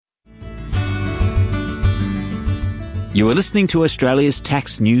You are listening to Australia's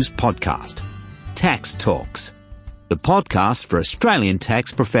tax news podcast, Tax Talks, the podcast for Australian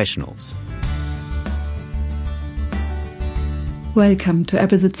tax professionals. Welcome to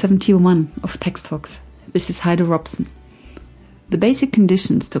episode 71 of Tax Talks. This is Heide Robson. The basic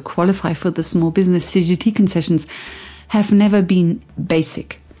conditions to qualify for the small business CGT concessions have never been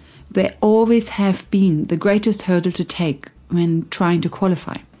basic. They always have been the greatest hurdle to take when trying to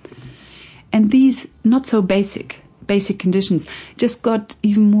qualify. And these not so basic conditions just got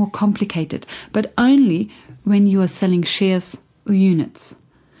even more complicated, but only when you are selling shares or units.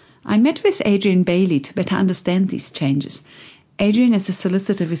 I met with Adrian Bailey to better understand these changes. Adrian is a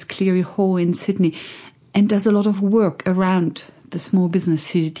solicitor with Cleary, Hoare in Sydney and does a lot of work around the small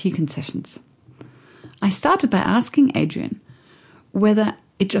business CGT concessions. I started by asking Adrian whether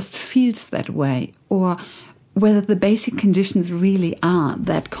it just feels that way or whether the basic conditions really are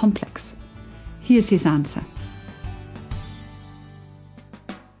that complex. Here's his answer.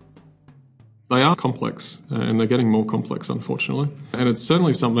 They are complex, and they're getting more complex, unfortunately. And it's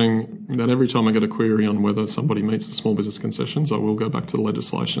certainly something that every time I get a query on whether somebody meets the small business concessions, I will go back to the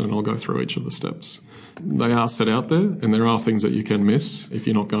legislation and I'll go through each of the steps. They are set out there, and there are things that you can miss if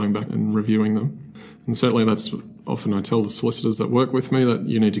you're not going back and reviewing them. And certainly that's often I tell the solicitors that work with me that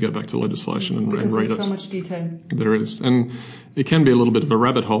you need to go back to legislation and read it. Because there's so much detail. There is. And it can be a little bit of a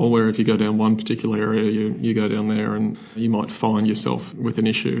rabbit hole where if you go down one particular area, you go down there and you might find yourself with an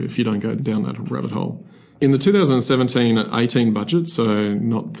issue if you don't go down that rabbit hole. In the 2017-18 budget, so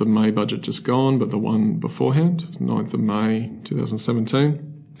not the May budget just gone, but the one beforehand, 9th of May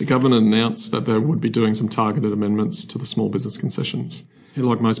 2017, the government announced that they would be doing some targeted amendments to the small business concessions.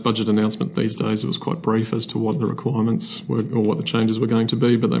 Like most budget announcement these days, it was quite brief as to what the requirements were or what the changes were going to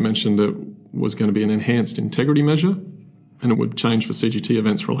be, but they mentioned it was going to be an enhanced integrity measure and it would change for CGT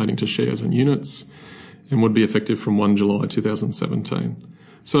events relating to shares and units and would be effective from 1 July 2017.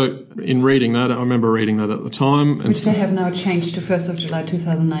 So in reading that, I remember reading that at the time. Which they have now changed to 1st of July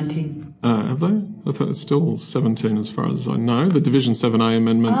 2019. Have they? I thought it's still 17 as far as I know. The Division 7A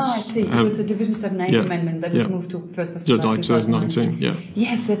amendments. I see. It was the Division 7A amendment that was moved to 1st of July 2019. Yeah.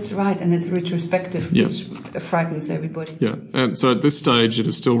 Yes, that's right. And it's retrospective, which frightens everybody. Yeah. And so at this stage, it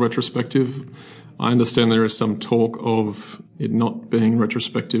is still retrospective. I understand there is some talk of it not being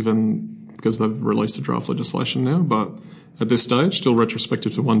retrospective and because they've released the draft legislation now, but at this stage, still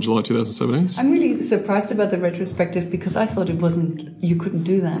retrospective to 1 July 2017. I'm really surprised about the retrospective because I thought you couldn't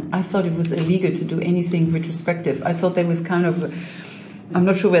do that. I thought it was illegal to do anything retrospective. I thought there was kind of, I'm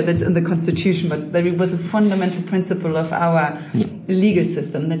not sure whether that's in the Constitution, but that it was a fundamental principle of our legal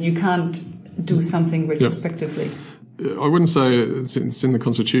system that you can't do something retrospectively. I wouldn't say it's in the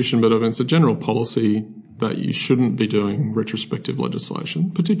Constitution, but it's a general policy that you shouldn't be doing retrospective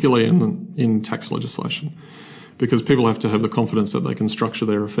legislation, particularly in tax legislation. Because people have to have the confidence that they can structure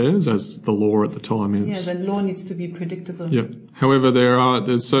their affairs as the law at the time is. Yeah, the law needs to be predictable. Yeah. However,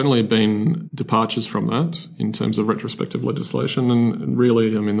 there's certainly been departures from that in terms of retrospective legislation. And really,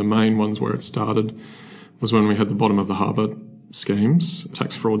 the main ones where it started was when we had the bottom of the harbour schemes,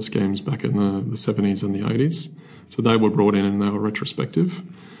 tax fraud schemes back in the 70s and the 80s. So they were brought in and they were retrospective.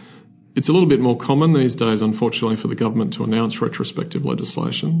 It's a little bit more common these days, unfortunately, for the government to announce retrospective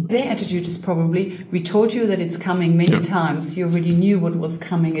legislation. Their attitude is probably, we told you that it's coming many times. You already knew what was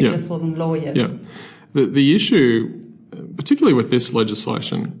coming. It just wasn't law yet. Yeah. The issue, particularly with this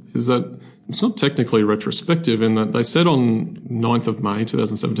legislation, is that it's not technically retrospective in that they said on 9th of May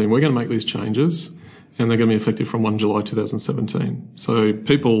 2017, we're going to make these changes and they're going to be effective from 1 July 2017. So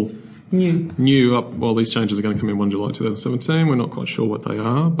people knew these changes are going to come in 1 July 2017. We're not quite sure what they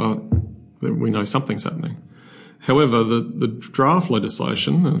are, but we know something's happening. However, the draft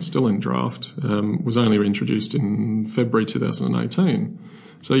legislation, and it's still in draft, was only introduced in February 2018.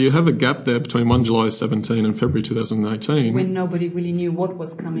 So you have a gap there between 1 July 17 and February 2018. When nobody really knew what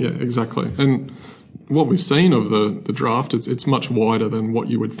was coming. Yeah, exactly. And what we've seen of the draft, it's much wider than what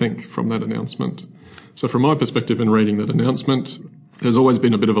you would think from that announcement. So from my perspective in reading that announcement, there's always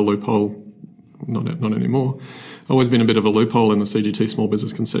been a bit of a loophole, not anymore, always been a bit of a loophole in the CGT small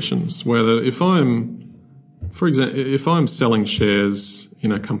business concessions, where if I'm selling shares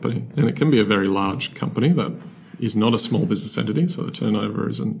in a company, and it can be a very large company that is not a small business entity, so the turnover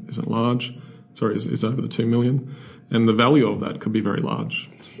isn't large, is over the 2 million, and the value of that could be very large.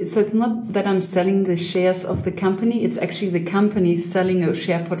 So it's not that I'm selling the shares of the company, it's actually the company selling a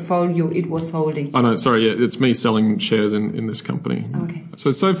share portfolio it was holding. Oh no, sorry, it's me selling shares in this company. Okay.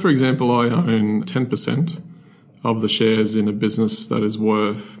 So for example, I own 10% of the shares in a business that is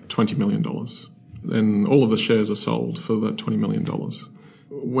worth $20 million. And all of the shares are sold for that $20 million.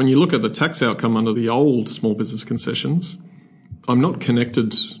 when you look at the tax outcome under the old small business concessions, I'm not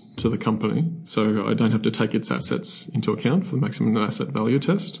connected to the company, so I don't have to take its assets into account for the maximum net asset value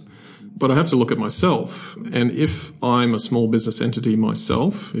test. But I have to look at myself, and if I'm a small business entity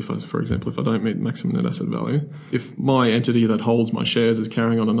myself, for example, if I don't meet maximum net asset value, if my entity that holds my shares is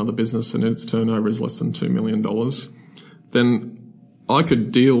carrying on another business and its turnover is less than $2 million, then I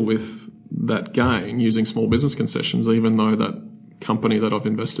could deal with that gain using small business concessions, even though that company that I've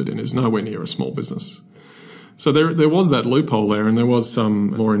invested in is nowhere near a small business. So there was that loophole there, and there was some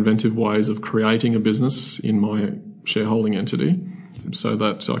more inventive ways of creating a business in my shareholding entity so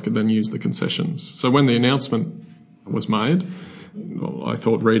that I could then use the concessions. So when the announcement was made, I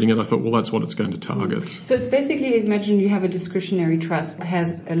thought, well, that's what it's going to target. So it's basically, imagine you have a discretionary trust that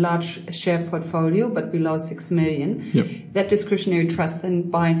has a large share portfolio, but below 6 million. Yep. That discretionary trust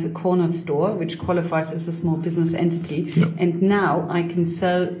then buys a corner store, which qualifies as a small business entity. Yep. And now I can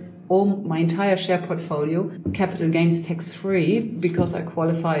sell my entire share portfolio capital gains tax free because I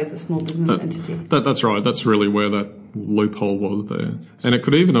qualify as a small business entity. That's right. That's really where that loophole was there. And it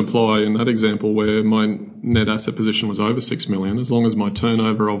could even apply in that example where my net asset position was over 6 million, as long as my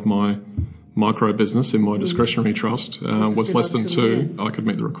turnover of my micro business in my discretionary trust was less than 2 million, I could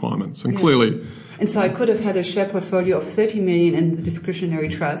meet the requirements. And clearly... And so I could have had a share portfolio of 30 million in the discretionary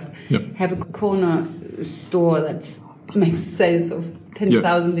trust, have a corner store that makes sales of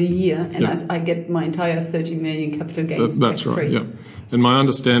 10,000 a year, and I get my entire 30 million capital gains That's tax free. Right, yeah. And my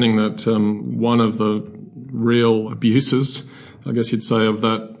understanding that one of the real abuses, I guess you'd say, of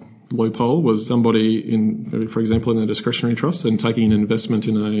that loophole was somebody for example, in a discretionary trust, then taking an investment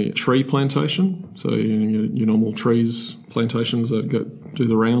in a tree plantation. So your normal trees plantations that do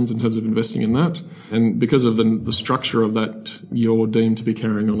the rounds in terms of investing in that. And because of the structure of that, you're deemed to be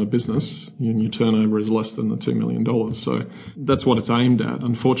carrying on a business and your turnover is less than the $2 million. So that's what it's aimed at.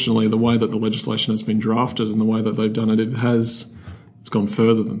 Unfortunately, the way that the legislation has been drafted and the way that they've done it, it's gone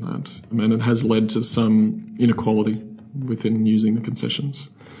further than that. I mean, it has led to some inequality within using the concessions.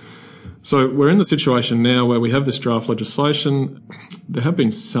 So we're in the situation now where we have this draft legislation. There have been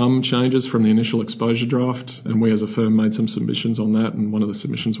some changes from the initial exposure draft, and we as a firm made some submissions on that, and one of the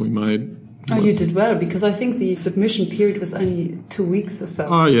submissions we made... Oh, you did well, because I think the submission period was only 2 weeks or so.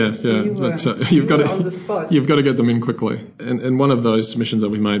 Oh, yeah, so yeah. You were on the spot. You've got to get them in quickly. And one of those submissions that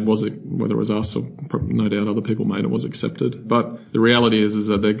we made, whether it was us or no doubt other people made it, was accepted. But the reality is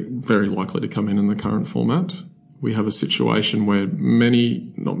that they're very likely to come in the current format. We have a situation where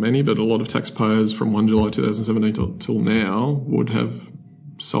not many, but a lot of taxpayers from 1 July 2017 till now would have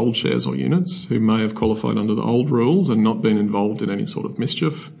sold shares or units who may have qualified under the old rules and not been involved in any sort of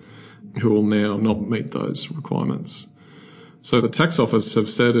mischief, who will now not meet those requirements. So the tax office have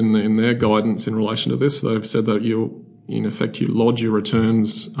said in their guidance in relation to this, they've said that you lodge your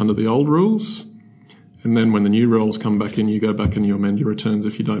returns under the old rules, and then when the new rules come back in, you go back and you amend your returns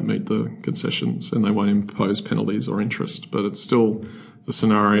if you don't meet the concessions, and they won't impose penalties or interest. But it's still a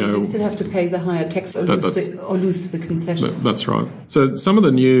scenario... You still have to pay the higher tax or lose the concession. That's right. So some of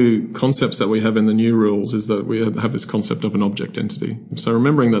the new concepts that we have in the new rules is that we have this concept of an object entity. So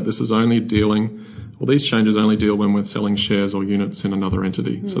remembering that this is only these changes only deal when we're selling shares or units in another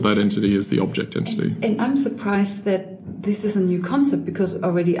entity. So that entity is the object entity. And I'm surprised that this is a new concept, because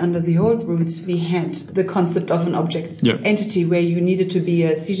already under the old rules we had the concept of an object entity where you needed to be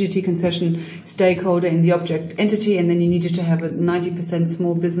a CGT concession stakeholder in the object entity, and then you needed to have a 90%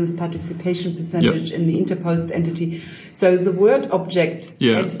 small business participation percentage in the interposed entity. So the word object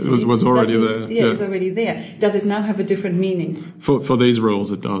entity was already there. Yeah, it's already there. Does it now have a different meaning? For these rules,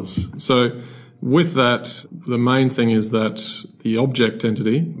 it does. So with that, the main thing is that the object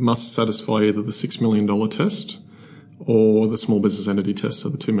entity must satisfy either the $6 million test or the small business entity test, so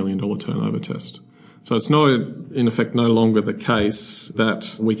the $2 million turnover test. So it's in effect no longer the case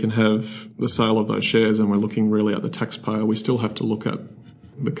that we can have the sale of those shares and we're looking really at the taxpayer. We still have to look at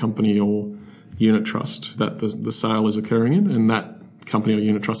the company or unit trust that the sale is occurring in, and that company or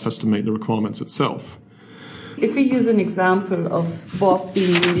unit trust has to meet the requirements itself. If we use an example of Bob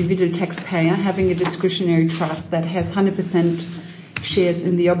being an individual taxpayer, having a discretionary trust that has 100% shares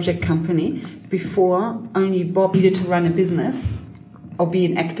in the object company, before only Bob needed to run a business or be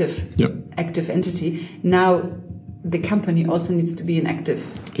an active entity. Now the company also needs to be an active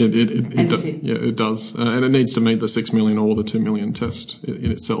entity. It does. And it needs to meet the 6 million or the 2 million test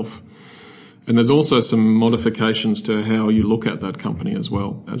in itself. And there's also some modifications to how you look at that company as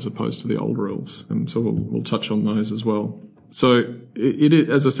well, as opposed to the old rules. And so we'll touch on those as well. So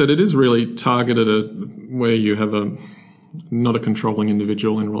as I said, it is really targeted at where you have not a controlling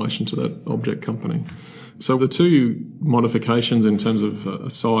individual in relation to that object company. So the two modifications in terms of,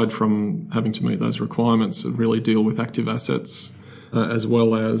 aside from having to meet those requirements, really deal with active assets, as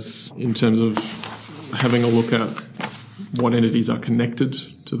well as in terms of having a look at what entities are connected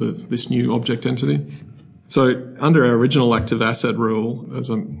to this new object entity. So under our original active asset rule, as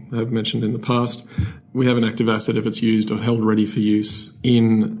I have mentioned in the past, we have an active asset if it's used or held ready for use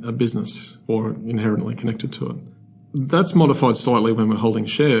in a business or inherently connected to it. That's modified slightly when we're holding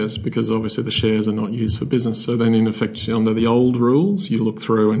shares, because obviously the shares are not used for business. So then in effect, under the old rules, you look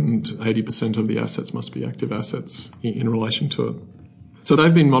through and 80% of the assets must be active assets in relation to it. So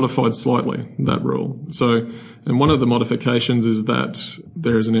they've been modified slightly, that rule. And one of the modifications is that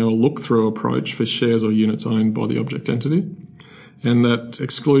there is now a look-through approach for shares or units owned by the object entity, and that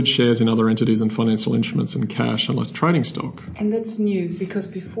excludes shares in other entities and financial instruments and cash unless trading stock. And that's new, because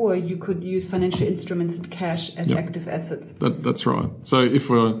before you could use financial instruments and cash as active assets. That's right. So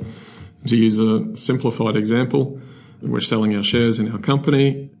if we're to use a simplified example, we're selling our shares in our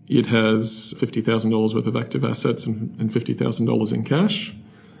company. It has $50,000 worth of active assets and $50,000 in cash.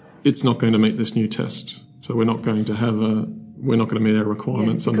 It's not going to meet this new test. So we're not going to meet our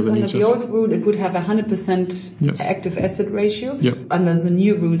requirements under the new test. Because under the old rule, it would have 100% active asset ratio. Yep. Under the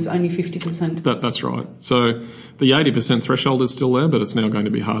new rules, only 50%. That's right. So the 80% threshold is still there, but it's now going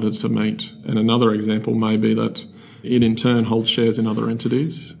to be harder to meet. And another example may be that it in turn holds shares in other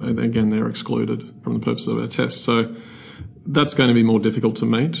entities. And again, they're excluded from the purpose of our test. So that's going to be more difficult to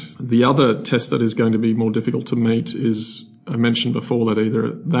meet. The other test that is going to be more difficult to meet is, I mentioned before, that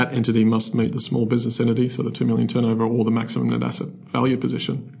either that entity must meet the small business entity, so the 2 million turnover, or the maximum net asset value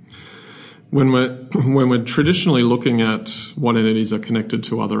position. When we're traditionally looking at what entities are connected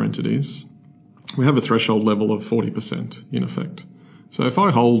to other entities, we have a threshold level of 40% in effect. So if I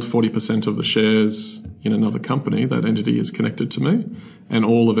hold 40% of the shares in another company, that entity is connected to me, and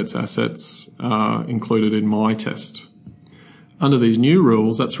all of its assets are included in my test. Under these new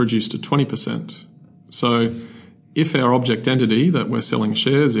rules, that's reduced to 20%. So if our object entity that we're selling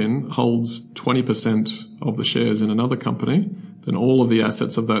shares in holds 20% of the shares in another company, then all of the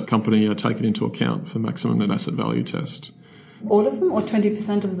assets of that company are taken into account for maximum net asset value test. All of them or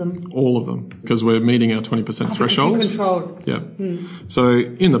 20% of them? All of them, because we're meeting our 20% threshold. You control. Yeah. So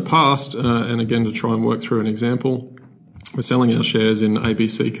in the past, and again to try and work through an example, we're selling our shares in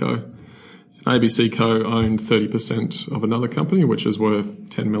ABC Co. ABC Co owned 30% of another company, which is worth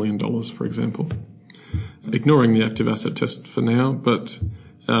 $10 million, for example. Ignoring the active asset test for now, but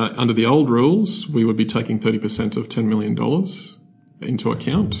under the old rules, we would be taking 30% of $10 million into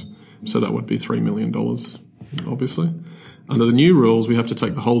account. So that would be $3 million, obviously. Under the new rules, we have to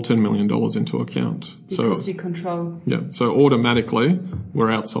take the whole $10 million into account. Because we control. Yeah, so automatically we're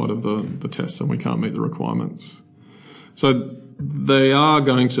outside of the test and we can't meet the requirements. So they are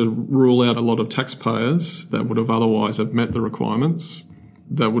going to rule out a lot of taxpayers that would have otherwise have met the requirements,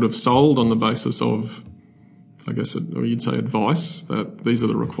 that would have sold on the basis of, I guess, or you'd say advice, that these are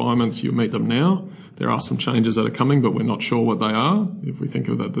the requirements, you meet them now. There are some changes that are coming, but we're not sure what they are. If we think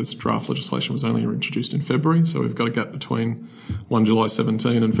of that, this draft legislation was only introduced in February, so we've got a gap between 1 July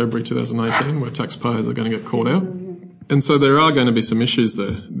 17 and February 2018 where taxpayers are going to get caught out. And so there are going to be some issues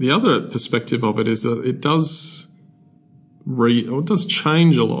there. The other perspective of it is that it does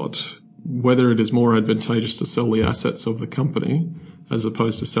change a lot whether it is more advantageous to sell the assets of the company as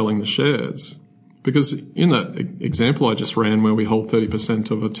opposed to selling the shares. Because in that example I just ran where we hold 30%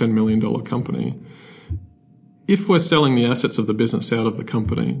 of a $10 million company, if we're selling the assets of the business out of the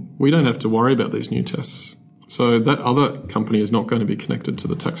company, we don't have to worry about these new tests. So that other company is not going to be connected to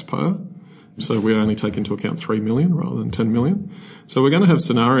the taxpayer. So we only take into account 3 million rather than 10 million. So we're going to have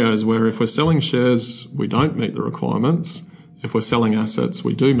scenarios where if we're selling shares, we don't meet the requirements. If we're selling assets,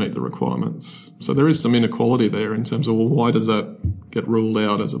 we do meet the requirements. So there is some inequality there in terms of, well, why does that get ruled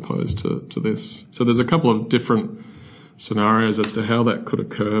out as opposed to this? So there's a couple of different scenarios as to how that could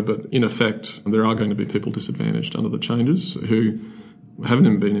occur, but in effect, there are going to be people disadvantaged under the changes who haven't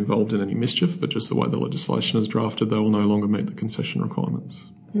even been involved in any mischief, but just the way the legislation is drafted, they will no longer meet the concession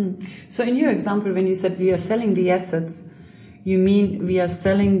requirements. So in your example, when you said we are selling the assets, you mean we are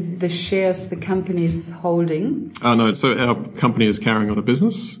selling the shares the company is holding? No, so our company is carrying on a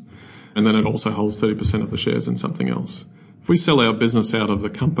business, and then it also holds 30% of the shares in something else. If we sell our business out of the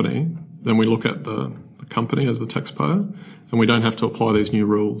company, then we look at the company as the taxpayer, and we don't have to apply these new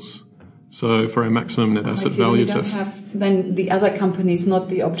rules. So for our maximum net asset value test, then the other company is not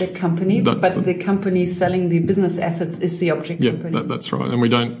the object company, but the company selling the business assets is the object company. Yeah, that's right. And we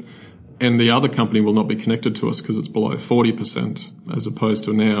don't. And the other company will not be connected to us because it's below 40%, as opposed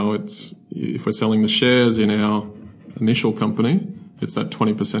to now if we're selling the shares in our initial company It's that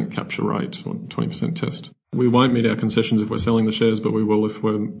 20% capture rate or 20% test. We won't meet our concessions if we're selling the shares, but we will if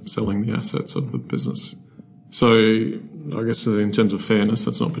we're selling the assets of the business. So I guess in terms of fairness,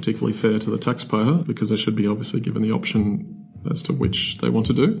 that's not particularly fair to the taxpayer because they should be obviously given the option as to which they want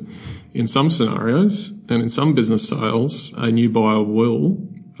to do. In some scenarios and in some business sales, a new buyer will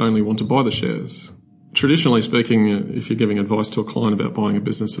only want to buy the shares. Traditionally speaking, if you're giving advice to a client about buying a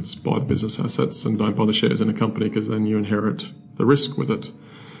business, it's buy the business assets and don't buy the shares in a company because then you inherit the risk with it.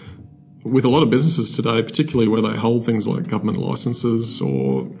 With a lot of businesses today, particularly where they hold things like government licenses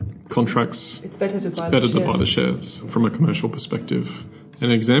or contracts, it's better to buy the shares from a commercial perspective.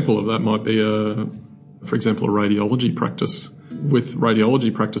 An example of that might be, for example, a radiology practice. With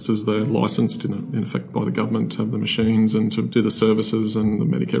radiology practices, they're licensed in effect by the government to have the machines and to do the services and the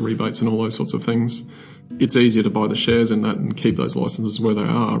Medicare rebates and all those sorts of things. It's easier to buy the shares in that and keep those licenses where they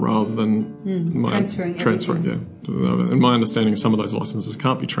are rather than transferring. Yeah. And my understanding, some of those licenses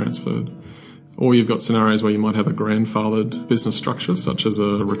can't be transferred. Or you've got scenarios where you might have a grandfathered business structure, such as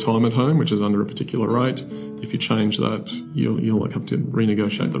a retirement home, which is under a particular rate. If you change that, you'll have to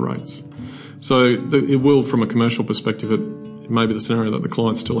renegotiate the rates. So it will, from a commercial perspective, it may be the scenario that the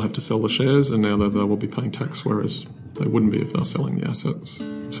clients still have to sell the shares and now they will be paying tax, whereas they wouldn't be if they're selling the assets.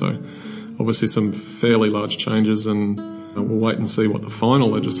 So obviously some fairly large changes, and we'll wait and see what the final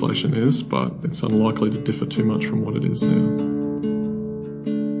legislation is, but it's unlikely to differ too much from what it is now.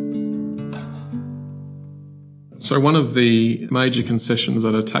 So one of the major concessions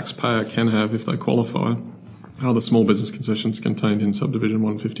that a taxpayer can have if they qualify are the small business concessions contained in subdivision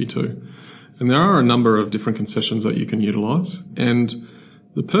 152. And there are a number of different concessions that you can utilise. And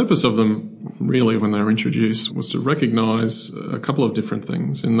the purpose of them, really, when they were introduced, was to recognise a couple of different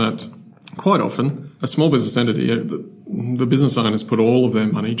things, in that quite often a small business entity, the business owners put all of their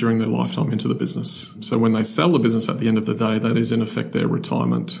money during their lifetime into the business. So when they sell the business at the end of the day, that is in effect their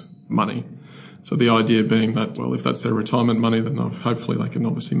retirement money. So the idea being that, well, if that's their retirement money, then hopefully they can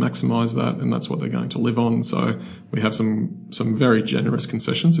obviously maximise that, and that's what they're going to live on. So we have some very generous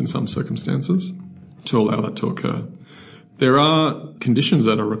concessions in some circumstances to allow that to occur. There are conditions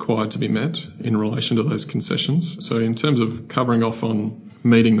that are required to be met in relation to those concessions. So in terms of covering off on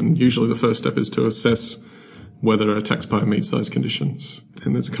meeting them, usually the first step is to assess whether a taxpayer meets those conditions.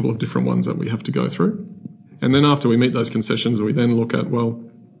 And there's a couple of different ones that we have to go through. And then after we meet those concessions, we then look at, well,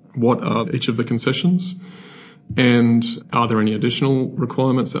 what are each of the concessions? And are there any additional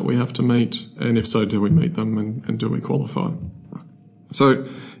requirements that we have to meet? And if so, do we meet them and do we qualify? So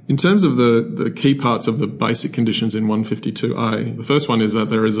in terms of the key parts of the basic conditions in 152A, the first one is that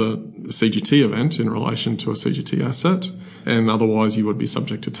there is a CGT event in relation to a CGT asset, and otherwise you would be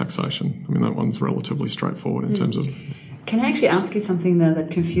subject to taxation. I mean, that one's relatively straightforward in terms of... Can I actually ask you something there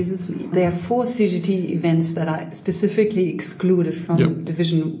that confuses me? There are 4 CGT events that are specifically excluded from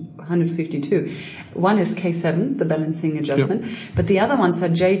Division 152. One is K7, the balancing adjustment, but the other ones are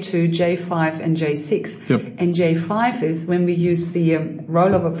J2, J5 and J6. And J5 is when we use the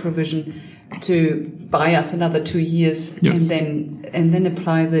rollover provision to buy us another 2 years and then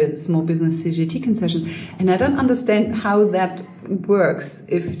apply the small business CGT concession. And I don't understand how that works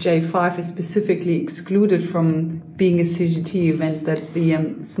if J5 is specifically excluded from being a CGT event that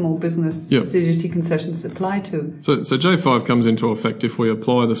the small business CGT concessions apply to. So J5 comes into effect if we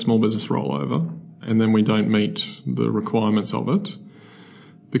apply the small business rollover and then we don't meet the requirements of it,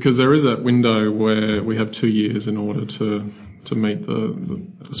 because there is that window where we have 2 years in order to meet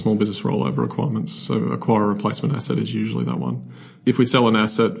the small business rollover requirements. So acquire a replacement asset is usually that one. If we sell an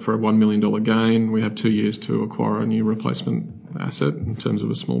asset for a $1 million gain, we have 2 years to acquire a new replacement asset in terms of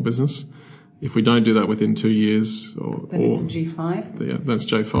a small business. If we don't do that within 2 years, then it's a G5. Yeah, that's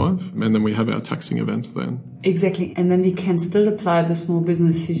J5. And then we have our taxing event then. Exactly. And then we can still apply the small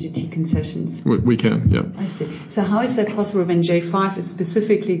business CGT concessions. We can, yeah. I see. So how is that possible when J5 is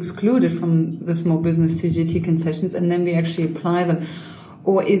specifically excluded from the small business CGT concessions and then we actually apply them?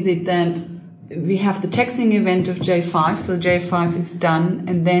 Or is it that we have the taxing event of J5, so J5 is done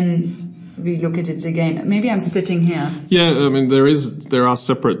and then we look at it again? Maybe I'm splitting hairs. Yeah, I mean, there are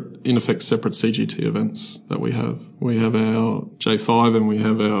in effect separate CGT events that we have. We have our J5 and we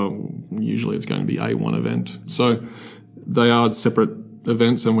have usually it's going to be A1 event. So they are separate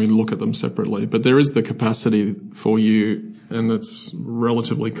events and we look at them separately. But there is the capacity for you, and it's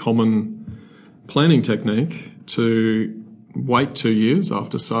relatively common planning technique, to wait 2 years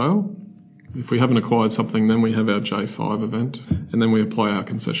after sale. If we haven't acquired something, then we have our J5 event, and then we apply our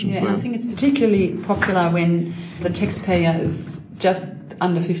concessions there. I think it's particularly popular when the taxpayer is just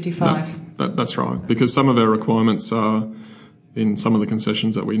under 55. No, that's right, because some of our requirements are in some of the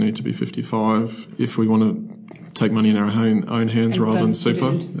concessions that we need to be 55. If we want to take money in our own hands rather than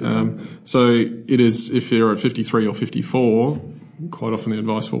super. So it is, if you're at 53 or 54, quite often the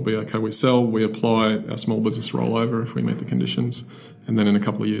advice will be, okay, we sell, we apply our small business rollover if we meet the conditions, and then in a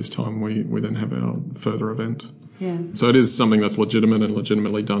couple of years' time we then have our further event. Yeah. So it is something that's legitimate and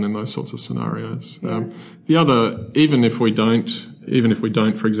legitimately done in those sorts of scenarios. Yeah. The other, even if we don't,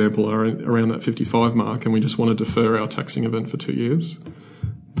 for example, are around that 55 mark and we just want to defer our taxing event for 2 years,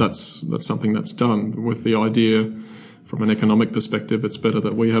 that's something that's done with the idea. From an economic perspective, it's better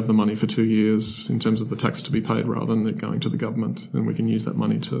that we have the money for 2 years in terms of the tax to be paid rather than it going to the government, and we can use that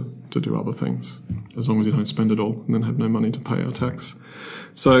money to do other things, as long as you don't spend it all and then have no money to pay our tax.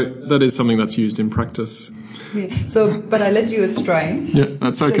 So that is something that's used in practice. Yeah. So, but I led you astray. Yeah,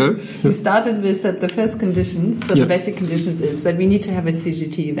 that's okay. We started with that the first condition for the basic conditions is that we need to have a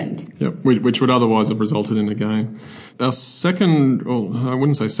CGT event. Yeah, which would otherwise have resulted in a gain. Our second, well, I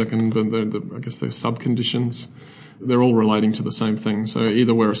wouldn't say second, but I guess they're sub-conditions. They're all relating to the same thing. So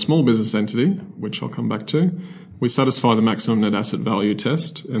either we're a small business entity, which I'll come back to, we satisfy the maximum net asset value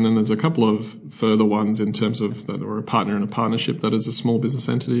test, and then there's a couple of further ones in terms of that we're a partner in a partnership that is a small business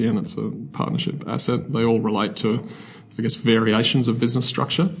entity and it's a partnership asset. They all relate to, I guess, variations of business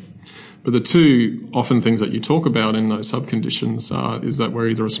structure. But the two often things that you talk about in those sub-conditions is that we're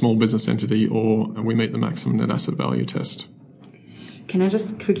either a small business entity or we meet the maximum net asset value test. Can I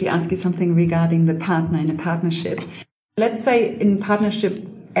just quickly ask you something regarding the partner in a partnership? Let's say in partnership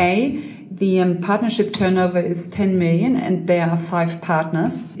A, the partnership turnover is 10 million and there are 5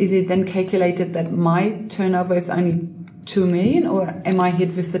 partners. Is it then calculated that my turnover is only 2 million, or am I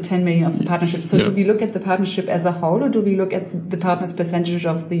hit with the 10 million of the partnership? So do we look at the partnership as a whole, or do we look at the partner's percentage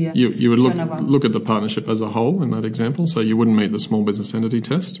of the You would turnover? look at the partnership as a whole in that example, so you wouldn't meet the small business entity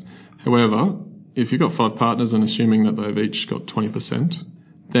test. However, if you've got 5 partners and assuming that they've each got 20%,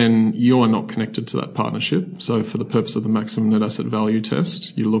 then you are not connected to that partnership. So for the purpose of the maximum net asset value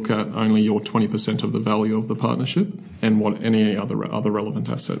test, you look at only your 20% of the value of the partnership and what any other relevant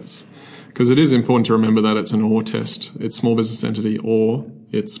assets. Because it is important to remember that it's an or test. It's small business entity or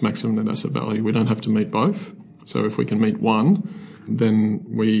it's maximum net asset value. We don't have to meet both. So if we can meet one, then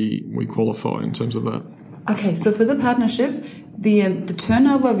we qualify in terms of that. Okay, so for the partnership, the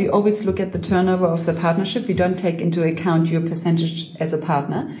turnover, we always look at the turnover of the partnership. We don't take into account your percentage as a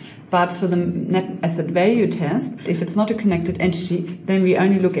partner. But for the net asset value test, if it's not a connected entity, then we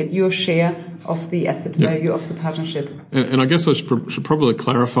only look at your share of the asset value of the partnership. And I guess I should probably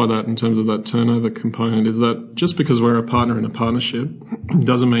clarify that in terms of that turnover component, is that just because we're a partner in a partnership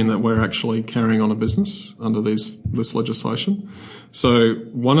doesn't mean that we're actually carrying on a business under this legislation. So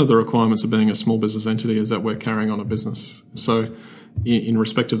one of the requirements of being a small business entity is that we're carrying on a business. So in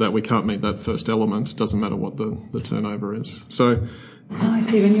respect of that, we can't meet that first element. It doesn't matter what the turnover is. So I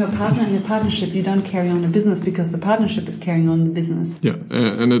see. When you're a partner in a partnership, you don't carry on a business because the partnership is carrying on the business. Yeah,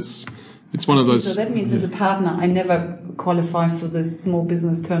 and it's one of those. So that means as a partner, I never qualify for the small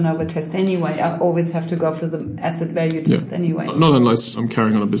business turnover test anyway. I always have to go for the asset value test anyway. Not unless I'm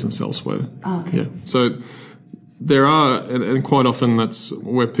carrying on a business elsewhere. Oh, okay. Yeah. So there are, and quite often that's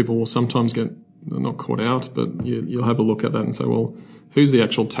where people will sometimes get not caught out, but you'll have a look at that and say, well, who's the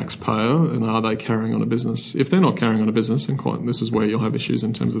actual taxpayer and are they carrying on a business? If they're not carrying on a business, and this is where you'll have issues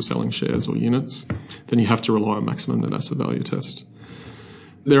in terms of selling shares or units, then you have to rely on maximum net asset value test.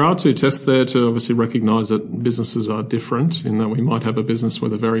 There are 2 tests there to obviously recognise that businesses are different in that we might have a business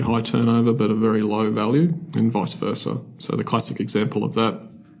with a very high turnover but a very low value and vice versa. So the classic example of that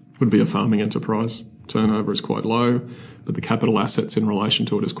would be a farming enterprise. Turnover is quite low, but the capital assets in relation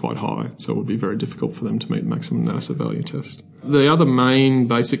to it is quite high. So it would be very difficult for them to meet maximum net asset value test. The other main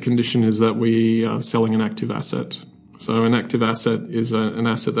basic condition is that we are selling an active asset. So an active asset is an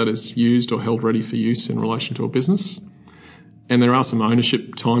asset that is used or held ready for use in relation to a business. And there are some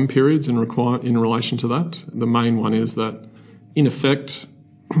ownership time periods in relation to that. The main one is that, in effect,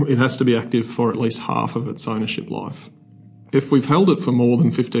 it has to be active for at least half of its ownership life. If we've held it for more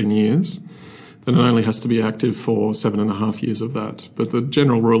than 15 years, then it only has to be active for 7.5 years of that. But the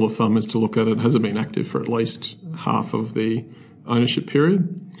general rule of thumb is to look at it, has it been active for at least half of the ownership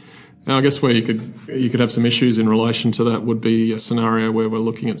period? Now, I guess where you could have some issues in relation to that would be a scenario where we're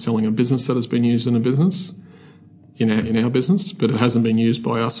looking at selling a business that has been used in a business. In our business, but it hasn't been used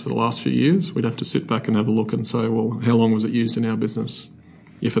by us for the last few years. We'd have to sit back and have a look and say, well, how long was it used in our business?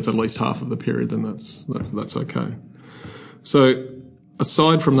 If it's at least half of the period, then that's okay. So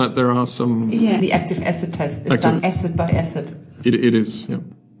aside from that, there are some... Yeah, the active asset test is done asset by asset. It is, yeah.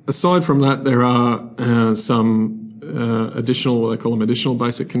 Aside from that, there are some additional, what they call them additional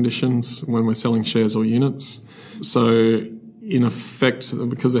basic conditions when we're selling shares or units. So in effect,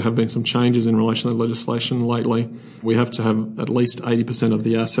 because there have been some changes in relation to legislation lately, we have to have at least 80% of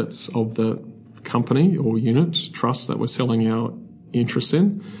the assets of the company or unit, trust that we're selling our interest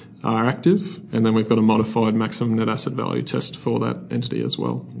in are active, and then we've got a modified maximum net asset value test for that entity as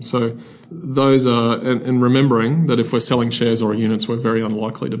well. So those are, and remembering that if we're selling shares or units, we're very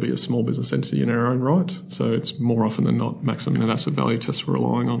unlikely to be a small business entity in our own right. So it's more often than not maximum net asset value tests we're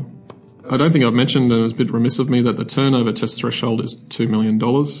relying on. I don't think I've mentioned, and it's a bit remiss of me, that the turnover test threshold is $2 million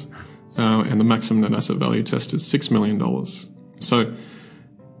and the maximum net asset value test is $6 million. So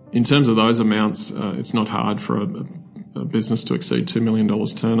in terms of those amounts, it's not hard for a business to exceed $2 million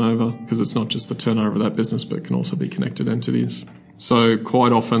turnover, because it's not just the turnover of that business, but it can also be connected entities. So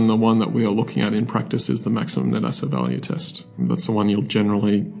quite often the one that we are looking at in practice is the maximum net asset value test. That's the one you'll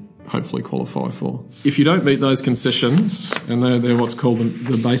generally hopefully qualify for. If you don't meet those concessions, and they're what's called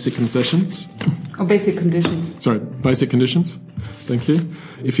the basic concessions. Or basic conditions. Sorry, basic conditions. Thank you.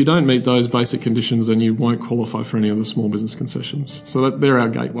 If you don't meet those basic conditions, then you won't qualify for any of the small business concessions. So they're our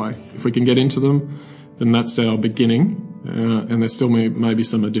gateway. If we can get into them, then that's our beginning. And there still may be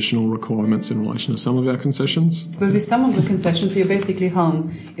some additional requirements in relation to some of our concessions. But with some of the concessions, you're basically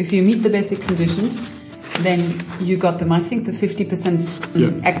home. If you meet the basic conditions, then you got them, I think, the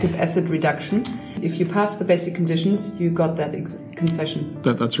 50% active asset reduction. If you pass the basic conditions, you got that concession.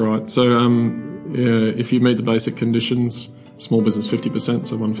 That's right. So if you meet the basic conditions, small business 50%,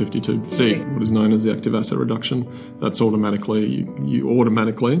 so 152C, what is known as the active asset reduction, that's automatically, you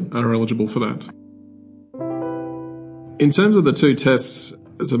automatically are eligible for that. In terms of the two tests,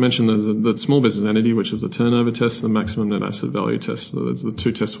 as I mentioned, there's the small business entity, which is the turnover test, and the maximum net asset value test. So that's the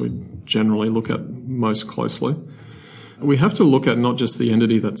two tests we generally look at most closely. We have to look at not just the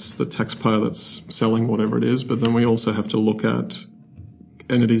entity that's the taxpayer that's selling whatever it is, but then we also have to look at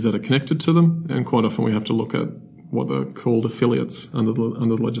entities that are connected to them, and quite often we have to look at what are called affiliates under the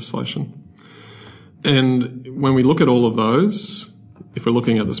legislation. And when we look at all of those, if we're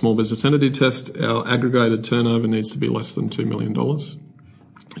looking at the small business entity test, our aggregated turnover needs to be less than $2 million.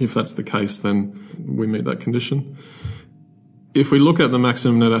 If that's the case, then we meet that condition. If we look at the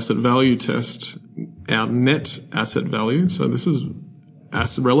maximum net asset value test, our net asset value, so this is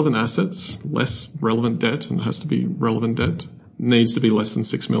relevant assets, less relevant debt, and it has to be relevant debt, needs to be less than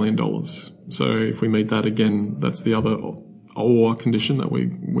 $6 million. So if we meet that, again, that's the other or condition that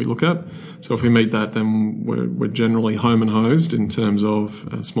we look at. So if we meet that, then we're generally home and hosed in terms of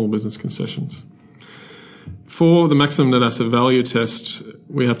small business concessions. For the maximum net asset value test,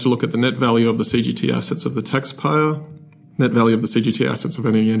 we have to look at the net value of the CGT assets of the taxpayer, net value of the CGT assets of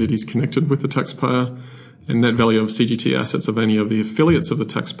any entities connected with the taxpayer, and net value of CGT assets of any of the affiliates of the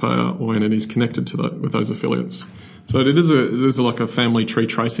taxpayer or entities connected to with those affiliates. So it is like a family tree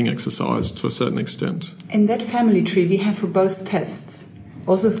tracing exercise to a certain extent. And that family tree we have for both tests.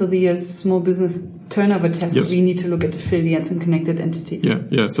 Also for the small business turnover test, yes, we need to look at affiliates and connected entities.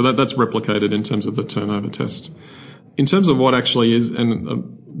 Yeah. So that's replicated in terms of the turnover test. In terms of what actually is, and I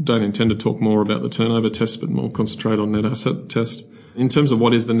don't intend to talk more about the turnover test, but more concentrate on net asset test. In terms of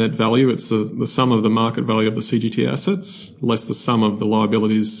what is the net value, it's the sum of the market value of the CGT assets less the sum of the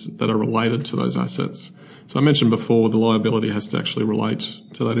liabilities that are related to those assets. So I mentioned before the liability has to actually relate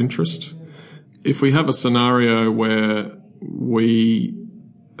to that interest. If we have a scenario where we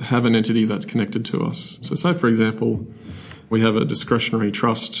have an entity that's connected to us, so say for example we have a discretionary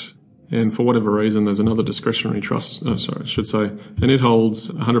trust, and for whatever reason there's another discretionary trust, and it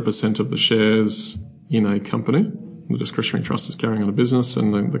holds 100% of the shares in a company. The discretionary trust is carrying on a business,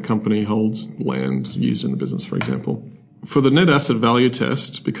 and the company holds land used in the business, for example. For the net asset value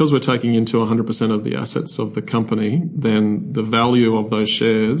test, because we're taking into 100% of the assets of the company, then the value of those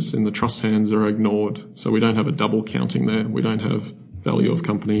shares in the trust hands are ignored. So we don't have a double counting there. We don't have value of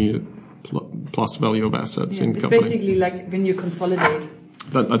company plus value of assets in company. It's basically like when you consolidate.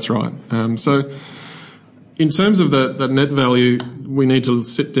 That's right. So in terms of the net value, we need to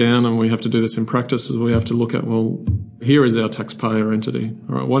sit down, and we have to do this in practice, is we have to look at, well, here is our taxpayer entity.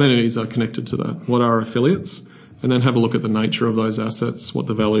 All right, what entities are connected to that? What are affiliates? And then have a look at the nature of those assets, what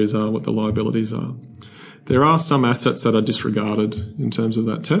the values are, what the liabilities are. There are some assets that are disregarded in terms of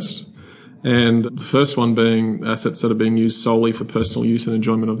that test. And the first one being assets that are being used solely for personal use and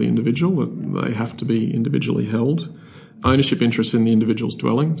enjoyment of the individual. They have to be individually held. Ownership interest in the individual's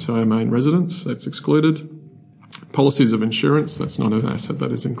dwelling, so our main residence, that's excluded. Policies of insurance, that's not an asset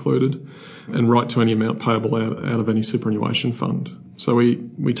that is included. And right to any amount payable out of any superannuation fund. So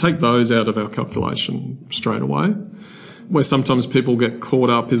we take those out of our calculation straight away. Where sometimes people get caught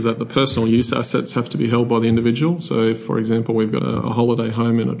up is that the personal use assets have to be held by the individual. So if, for example, we've got a holiday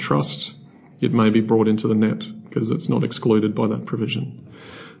home in a trust, it may be brought into the net because it's not excluded by that provision.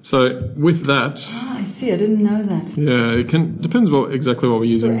 So with that... I see. I didn't know that. Yeah, it depends exactly what we're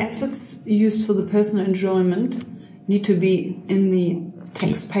using. So assets used for the personal enjoyment need to be in the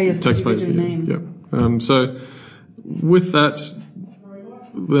taxpayer's individual name. Yeah. So with that,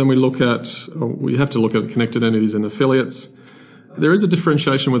 then we have to look at connected entities and affiliates. There is a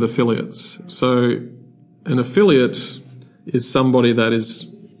differentiation with affiliates. So an affiliate is somebody that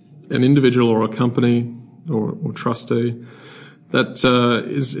is an individual or a company or trustee that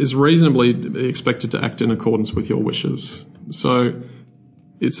is reasonably expected to act in accordance with your wishes. So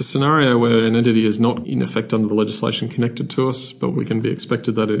it's a scenario where an entity is not in effect under the legislation connected to us, but we can be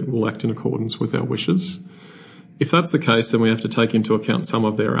expected that it will act in accordance with our wishes. If that's the case, then we have to take into account some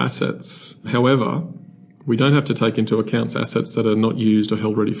of their assets. However, we don't have to take into account assets that are not used or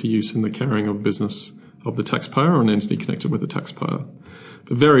held ready for use in the carrying of business of the taxpayer or an entity connected with the taxpayer.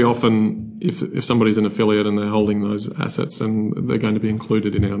 But very often, if somebody's an affiliate and they're holding those assets, then they're going to be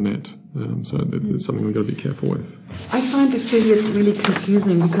included in our net. So it's something we've got to be careful with. I find affiliates really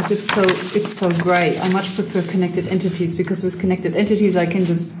confusing because it's so grey. I much prefer connected entities because with connected entities I can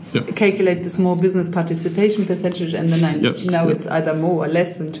just calculate the small business participation percentage and then I know it's either more or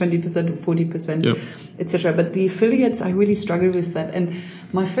less than 20% or 40%, etc. But the affiliates, I really struggle with that. And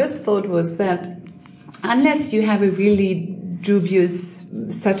my first thought was that unless you have a really dubious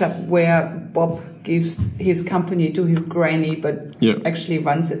setup where Bob gives his company to his granny but actually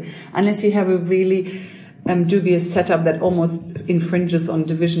runs it, unless you have a really dubious setup that almost infringes on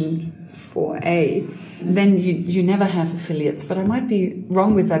Division 4A, then you never have affiliates. But I might be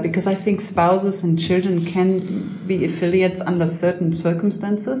wrong with that because I think spouses and children can be affiliates under certain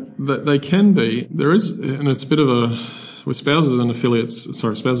circumstances. They can be. There is, and it's a bit of a... With spouses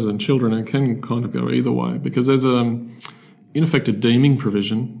and children, it can kind of go either way because there's in effect a deeming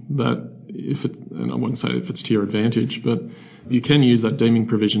provision that and I wouldn't say if it's to your advantage, but you can use that deeming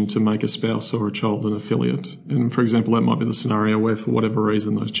provision to make a spouse or a child an affiliate. And for example, that might be the scenario where for whatever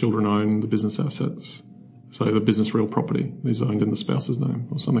reason those children own the business assets. So the business real property is owned in the spouse's name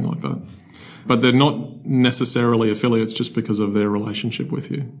or something like that. But they're not necessarily affiliates just because of their relationship with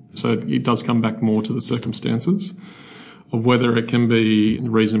you. So it does come back more to the circumstances of whether it can be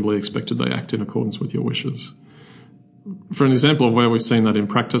reasonably expected they act in accordance with your wishes. For an example of where we've seen that in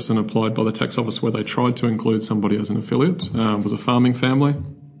practice and applied by the tax office where they tried to include somebody as an affiliate was a farming family.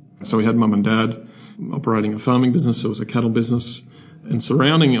 So we had mum and dad operating a farming business. It was a cattle business. And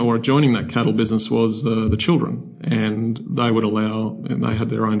surrounding or adjoining that cattle business was the children. And they had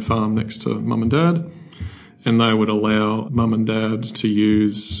their own farm next to mum and dad. And they would allow mum and dad to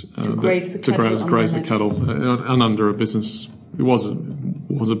use to graze the cattle and under a business. It was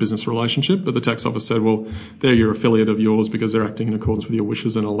a business relationship, but the tax office said, well, they're your affiliate of yours because they're acting in accordance with your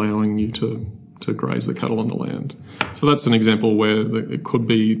wishes and allowing you to graze the cattle on the land. So that's an example where it could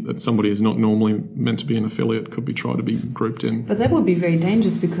be that somebody is not normally meant to be an affiliate, could be tried to be grouped in. But that would be very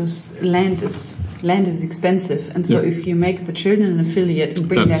dangerous because land is expensive, and so if you make the children an affiliate and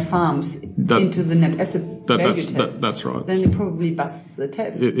bring their farms into the net asset value test, that's right. Then it probably busts the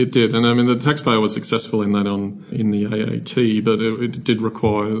test. It did, and I mean the taxpayer was successful in that in the AAT, but it did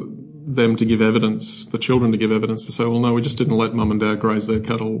require them to give evidence, the children to give evidence to say, well, no, we just didn't let mum and dad graze their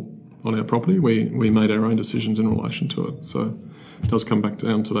cattle on our property. We made our own decisions in relation to it. So it does come back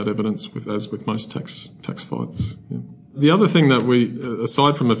down to that evidence, as with most tax fights. Yeah. The other thing that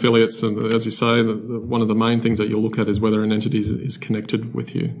aside from affiliates, and as you say, one of the main things that you'll look at is whether an entity is connected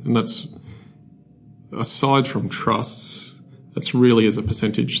with you. And that's, aside from trusts, that's really is a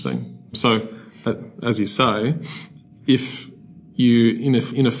percentage thing. So, as you say, if you,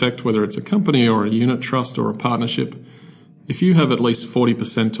 in effect, whether it's a company or a unit trust or a partnership, if you have at least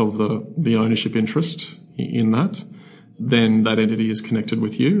 40% of the ownership interest in that, then that entity is connected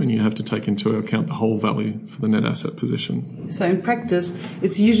with you and you have to take into account the whole value for the net asset position. So in practice,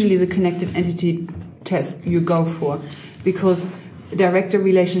 it's usually the connected entity test you go for because director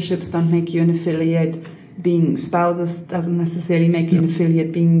relationships don't make you an affiliate. Being spouses doesn't necessarily make you an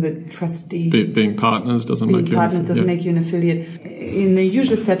affiliate. Being the trustee, being partners doesn't make you an affiliate. In the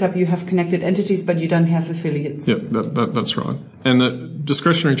usual setup, you have connected entities, but you don't have affiliates. Yeah, that's right. And the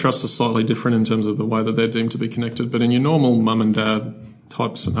discretionary trusts are slightly different in terms of the way that they're deemed to be connected. But in your normal mum and dad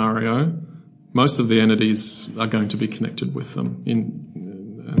type scenario, most of the entities are going to be connected with them.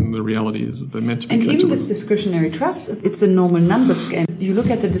 And the reality is that they're meant to be connected. And even this discretionary trust, it's a normal numbers game. You look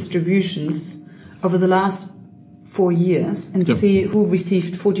at the distributions over the last 4 years and see who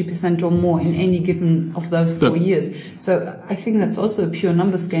received 40% or more in any given of those 4 years. So I think that's also a pure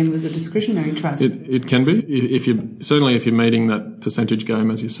numbers game with a discretionary trust. It can be. If you're meeting that percentage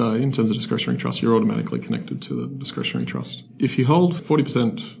game, as you say, in terms of discretionary trust, you're automatically connected to the discretionary trust. If you hold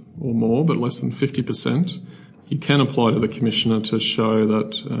 40% or more, but less than 50%, you can apply to the commissioner to show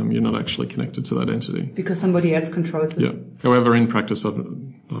that you're not actually connected to that entity. Because somebody else controls it. Yeah. However, in practice,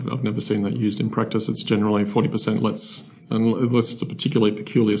 I've never seen that used in practice. It's generally 40%. Unless it's a particularly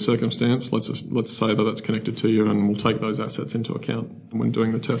peculiar circumstance, let's say that that's connected to you, and we'll take those assets into account when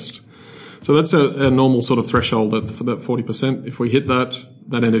doing the test. So that's a normal sort of threshold for that 40%. If we hit that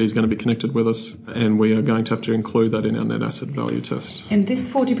entity is going to be connected with us, and we are going to have to include that in our net asset value test. And this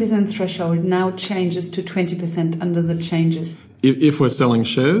 40% threshold now changes to 20% under the changes. If we're selling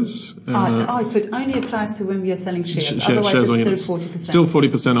shares. So it only applies to when we are selling shares. Otherwise, shares it's still 40%. Still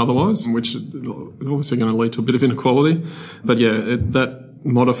 40% otherwise, which is obviously going to lead to a bit of inequality. But that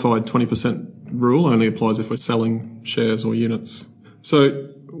modified 20% rule only applies if we're selling shares or units. So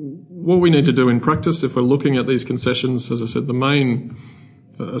what we need to do in practice, if we're looking at these concessions, as I said, the main,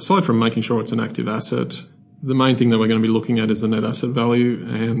 aside from making sure it's an active asset, the main thing that we're going to be looking at is the net asset value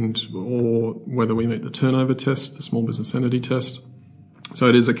or whether we meet the turnover test, the small business entity test. So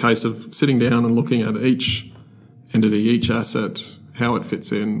it is a case of sitting down and looking at each entity, each asset, how it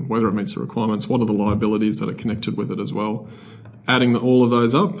fits in, whether it meets the requirements, what are the liabilities that are connected with it as well. Adding all of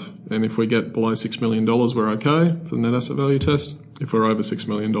those up, and if we get below $6 million, we're okay for the net asset value test. If we're over $6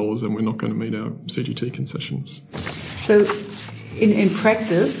 million, then we're not going to meet our CGT concessions. So in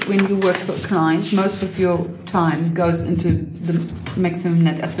practice, when you work for a client, most of your time goes into the maximum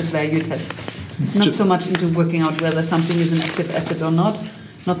net asset value test. Not so much into working out whether something is an active asset or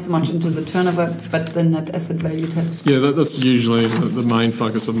not so much into the turnover, but the net asset value test. Yeah, that's usually the main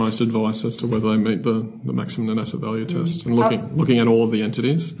focus of most advice as to whether they meet the maximum net asset value test, and looking at all of the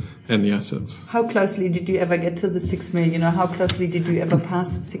entities and the assets. How closely did you ever get to the 6 million, or how closely did you ever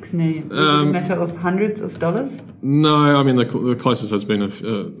pass 6 million? Was it a matter of hundreds of dollars? No, I mean the closest has been a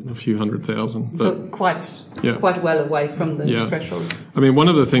few $100,000. So quite well away from the threshold. I mean, one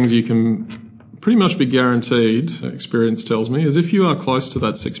of the things you can pretty much be guaranteed, experience tells me, is if you are close to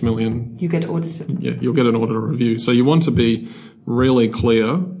that 6 million... You get audited. Yeah, you'll get an auditor review. So you want to be really clear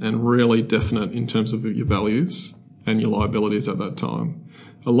and really definite in terms of your values and your liabilities at that time.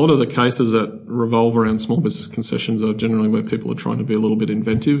 A lot of the cases that revolve around small business concessions are generally where people are trying to be a little bit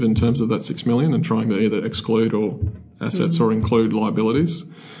inventive in terms of that 6 million and trying to either exclude or assets or include liabilities.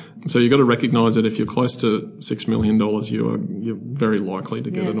 So you've got to recognise that if you're close to $6 million, you're very likely to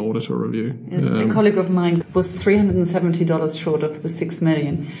get an audit or review. A colleague of mine was $370 short of the $6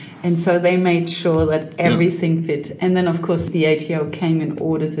 million, and so they made sure that everything fit. And then, of course, the ATO came and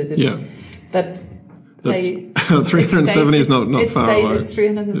audited it. Yeah, but that's 370 is not far away. It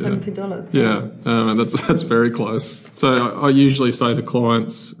stayed at $370. Yeah, that's very close. So I usually say to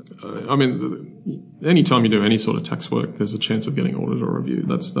clients, any time you do any sort of tax work, there's a chance of getting audit or review.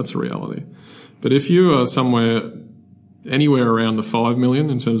 That's a reality. But if you are anywhere around the 5 million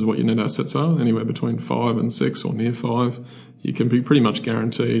in terms of what your net assets are, anywhere between 5 and 6 or near 5, you can be pretty much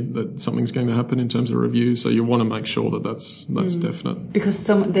guaranteed that something's going to happen in terms of review. So you want to make sure that that's definite. Because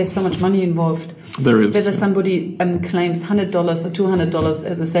there's so much money involved. There is. Whether somebody claims $100 or $200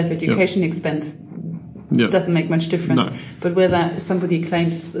 as a self-education expense, doesn't make much difference. No. But whether somebody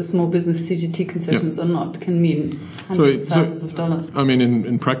claims the small business CGT concessions or not can mean hundreds of thousands of dollars. I mean,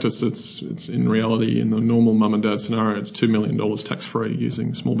 in practice, it's in reality, in the normal mum and dad scenario, it's $2 million tax-free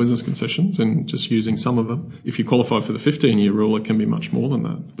using small business concessions and just using some of them. If you qualify for the 15-year rule, it can be much more than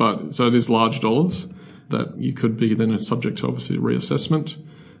that. But so it is large dollars that you could be then subject to obviously reassessment.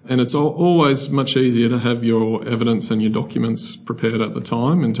 And it's always much easier to have your evidence and your documents prepared at the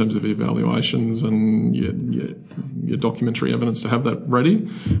time in terms of evaluations and your documentary evidence to have that ready,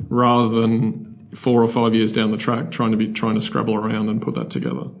 rather than 4 or 5 years down the track trying to scrabble around and put that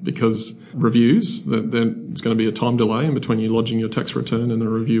together. Because reviews, there's going to be a time delay in between you lodging your tax return and the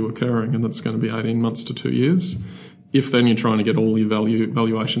review occurring, and that's going to be 18 months to 2 years. If then you're trying to get all your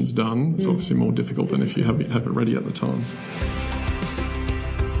valuations done, it's obviously more difficult than if you have it ready at the time.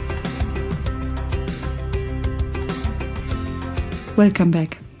 Welcome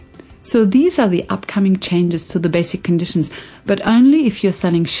back. So these are the upcoming changes to the basic conditions, but only if you're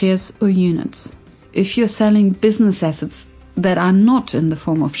selling shares or units. If you're selling business assets that are not in the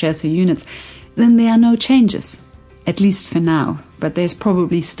form of shares or units, then there are no changes, at least for now, but there's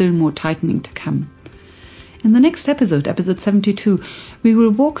probably still more tightening to come. In the next episode, episode 72, we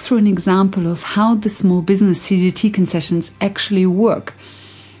will walk through an example of how the small business CGT concessions actually work.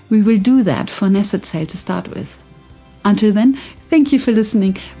 We will do that for an asset sale to start with. Until then, thank you for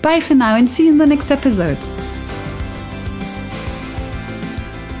listening. Bye for now and see you in the next episode.